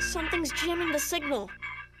 Something's jamming the signal.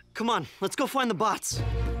 Come on, let's go find the bots.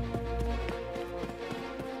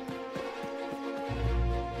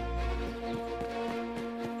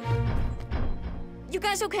 You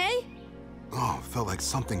guys okay? Oh, felt like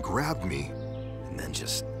something grabbed me. And then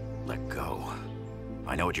just let go.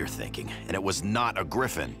 I know what you're thinking, and it was not a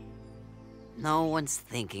griffin. No one's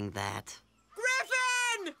thinking that.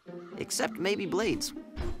 Griffin! Except maybe Blades.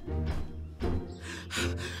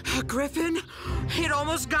 A griffin? It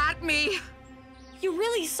almost got me. You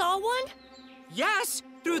really saw one? Yes,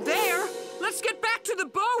 through there. Let's get back to the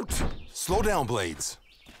boat. Slow down, Blades.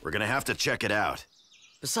 We're gonna have to check it out.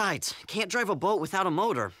 Besides, can't drive a boat without a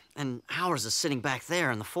motor, and ours is sitting back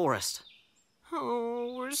there in the forest.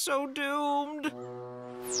 Oh, we're so doomed.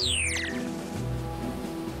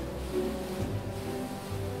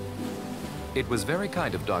 It was very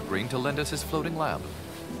kind of Doc Green to lend us his floating lab.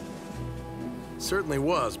 Certainly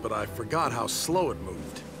was, but I forgot how slow it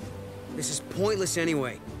moved. This is pointless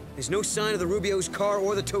anyway. There's no sign of the Rubio's car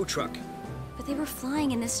or the tow truck. But they were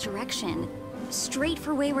flying in this direction, straight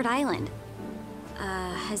for Wayward Island.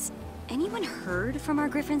 Has anyone heard from our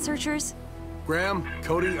Griffin searchers? Graham,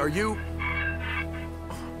 Cody, are you...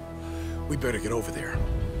 We better get over there.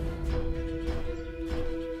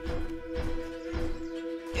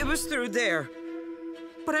 It was through there.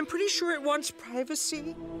 But I'm pretty sure it wants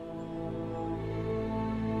privacy.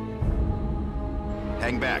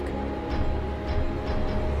 Hang back.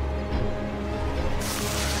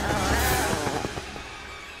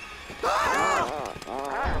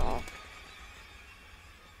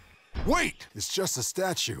 Wait! It's just a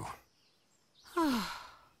statue.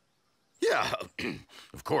 Yeah,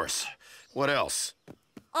 of course. What else?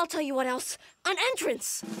 I'll tell you what else. An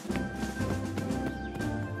entrance!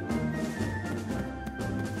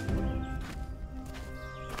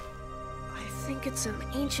 I think it's an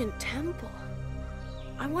ancient temple.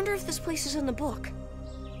 I wonder if this place is in the book.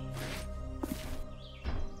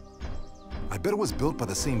 I bet it was built by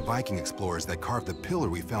the same Viking explorers that carved the pillar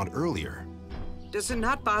we found earlier. Does it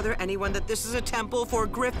not bother anyone that this is a temple for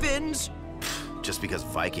griffins? Just because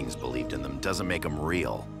Vikings believed in them doesn't make them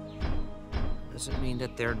real. Doesn't mean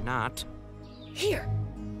that they're not. Here,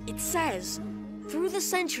 it says, through the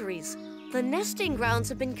centuries, the nesting grounds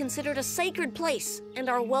have been considered a sacred place and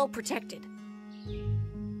are well protected.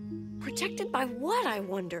 Protected by what, I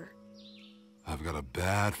wonder? I've got a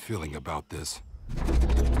bad feeling about this.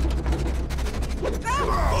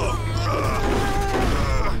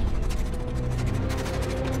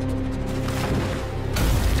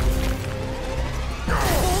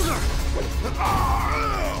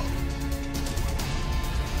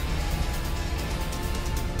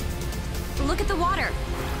 Look at the water.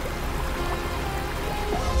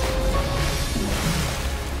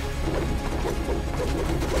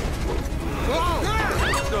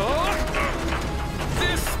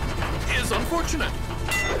 This is unfortunate.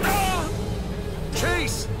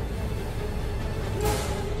 Chase!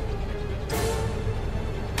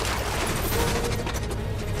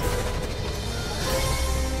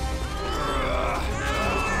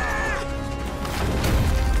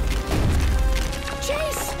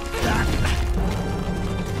 Chase!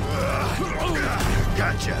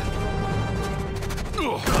 Gotcha.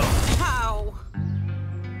 How?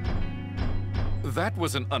 That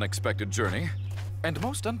was an unexpected journey, and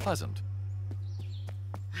most unpleasant.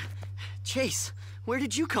 Chase, where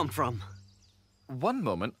did you come from? One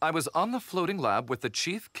moment, I was on the floating lab with the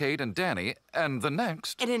Chief, Cade, and Danny, and the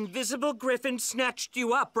next... An invisible griffin snatched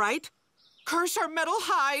you up, right? Curse our metal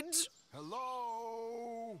hides!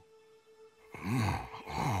 Hello?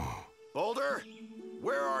 Boulder,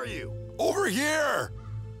 where are you? Over here!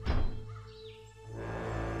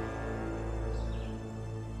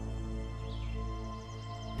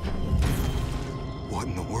 What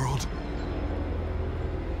in the world?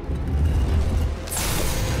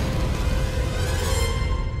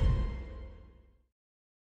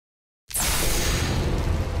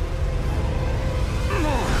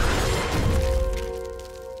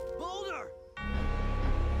 Boulder!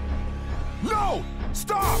 No!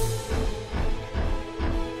 Stop!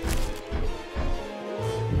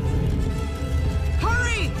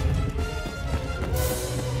 Hurry!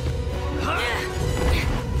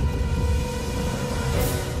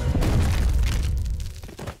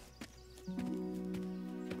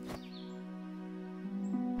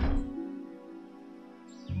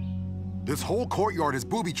 This whole courtyard is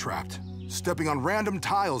booby-trapped. Stepping on random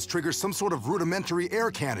tiles triggers some sort of rudimentary air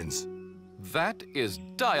cannons. That is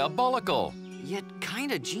diabolical. Yet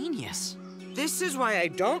kinda genius. This is why I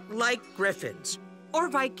don't like griffins. Or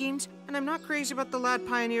Vikings, and I'm not crazy about the lad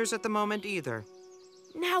pioneers at the moment either.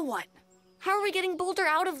 Now what? How are we getting Boulder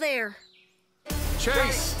out of there?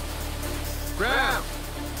 Chase! Grab!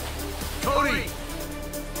 Cody!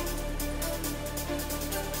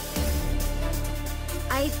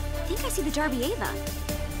 I think I see the Jarby Ava.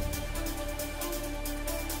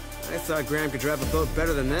 I thought Graham could drive a boat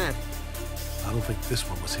better than that. I don't think this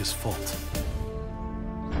one was his fault.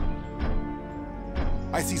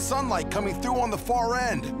 I see sunlight coming through on the far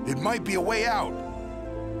end. It might be a way out.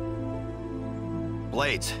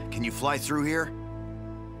 Blades, can you fly through here?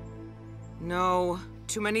 No,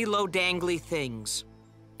 too many low dangly things.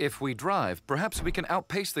 If we drive, perhaps we can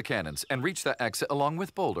outpace the cannons and reach that exit along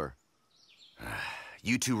with Boulder.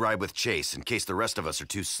 You two ride with Chase in case the rest of us are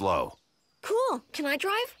too slow. Cool. Can I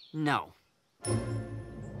drive? No.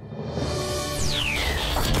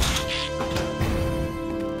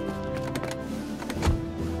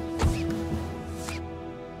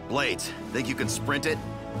 Blades, think you can sprint it?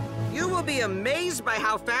 You will be amazed by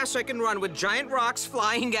how fast I can run with giant rocks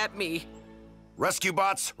flying at me. Rescue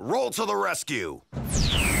bots, roll to the rescue!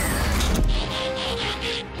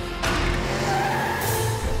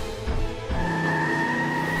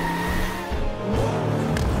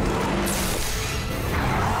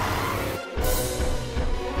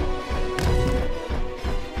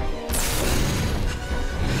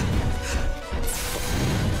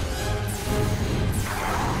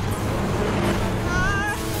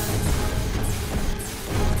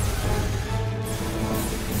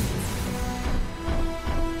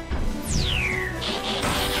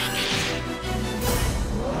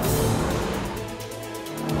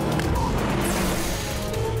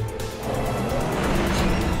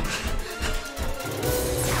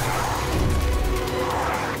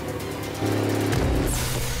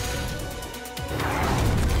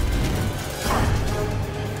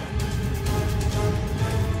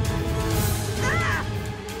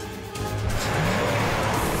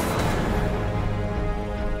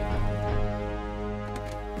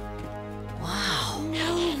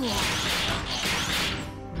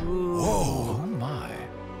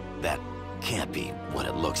 Can't be what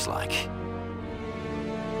it looks like.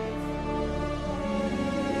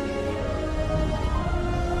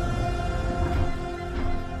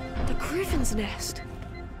 The Griffin's nest.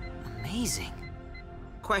 Amazing.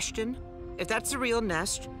 Question, if that's a real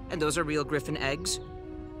nest, and those are real griffin eggs,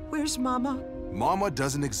 where's Mama? Mama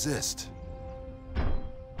doesn't exist.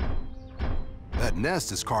 That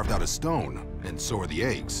nest is carved out of stone, and so are the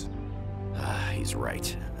eggs. He's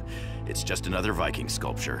right. It's just another Viking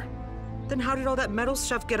sculpture. Then how did all that metal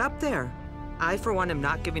stuff get up there? I, for one, am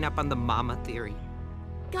not giving up on the mama theory.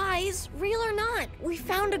 Guys, real or not, we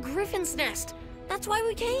found a griffin's nest. That's why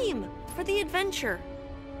we came, for the adventure.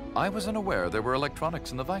 I was unaware there were electronics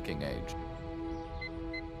in the Viking Age.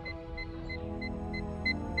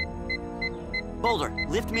 Boulder,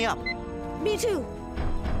 lift me up. Me too.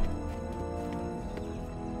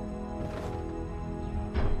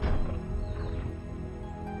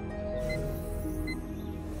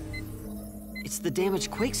 It's the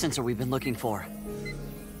damaged quake sensor we've been looking for.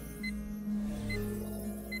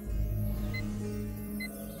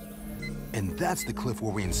 And that's the cliff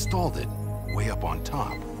where we installed it, way up on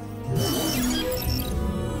top.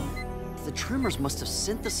 The tremors must have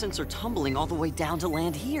sent the sensor tumbling all the way down to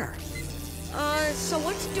land here. So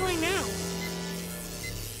what's it doing now?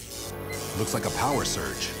 Looks like a power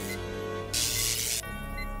surge.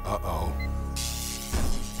 Uh-oh.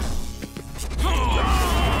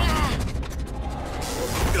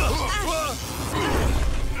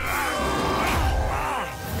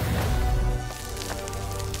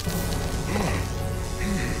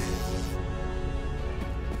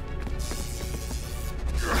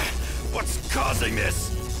 What's causing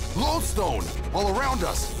this? Lodestone! All around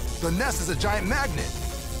us! The nest is a giant magnet!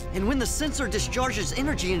 And when the sensor discharges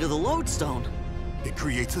energy into the lodestone, it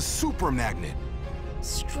creates a super magnet.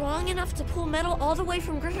 Strong enough to pull metal all the way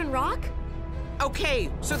from Griffin Rock? Okay,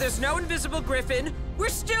 so there's no invisible Griffin. We're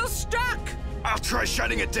still stuck! I'll try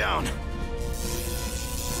shutting it down.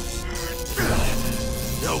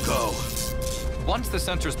 No go. Once the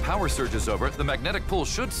sensor's power surge is over, the magnetic pull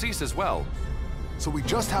should cease as well. So we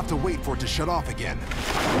just have to wait for it to shut off again.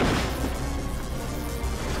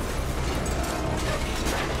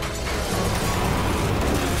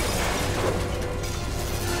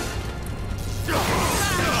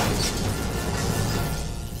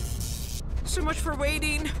 So much for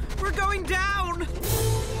waiting. We're going down!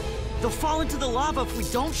 they'll fall into the lava if we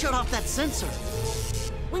don't shut off that sensor.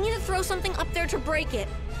 We need to throw something up there to break it.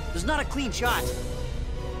 There's not a clean shot.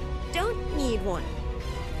 Don't need one.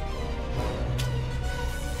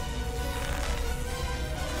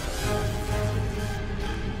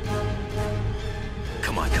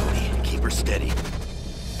 Come on, Cody. Keep her steady.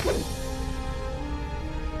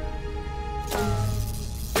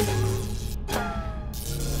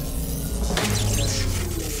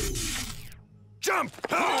 Jump!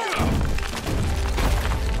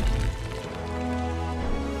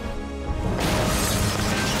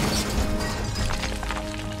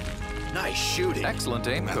 Nice shooting. Excellent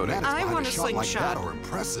aim, Cody. I want a slingshot. Like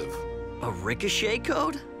impressive. A ricochet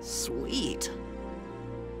code? Sweet.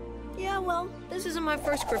 Yeah, well, this isn't my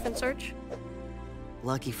first Griffin search.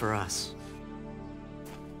 Lucky for us.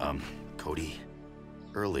 Cody,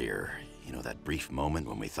 earlier, you know that brief moment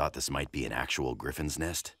when we thought this might be an actual Griffin's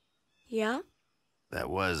nest? Yeah? That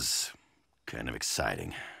was kind of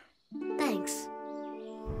exciting. Thanks.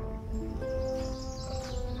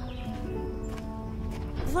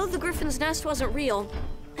 Although the Griffin's nest wasn't real,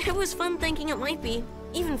 it was fun thinking it might be,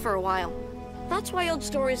 even for a while. That's why old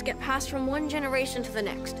stories get passed from one generation to the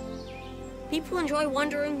next. People enjoy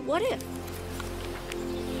wondering, what if?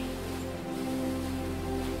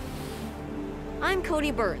 I'm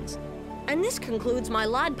Cody Burns, and this concludes my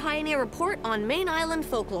Lad Pioneer report on Main Island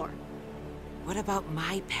folklore. What about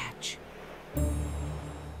my patch?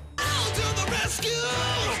 I'll do the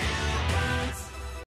rescue!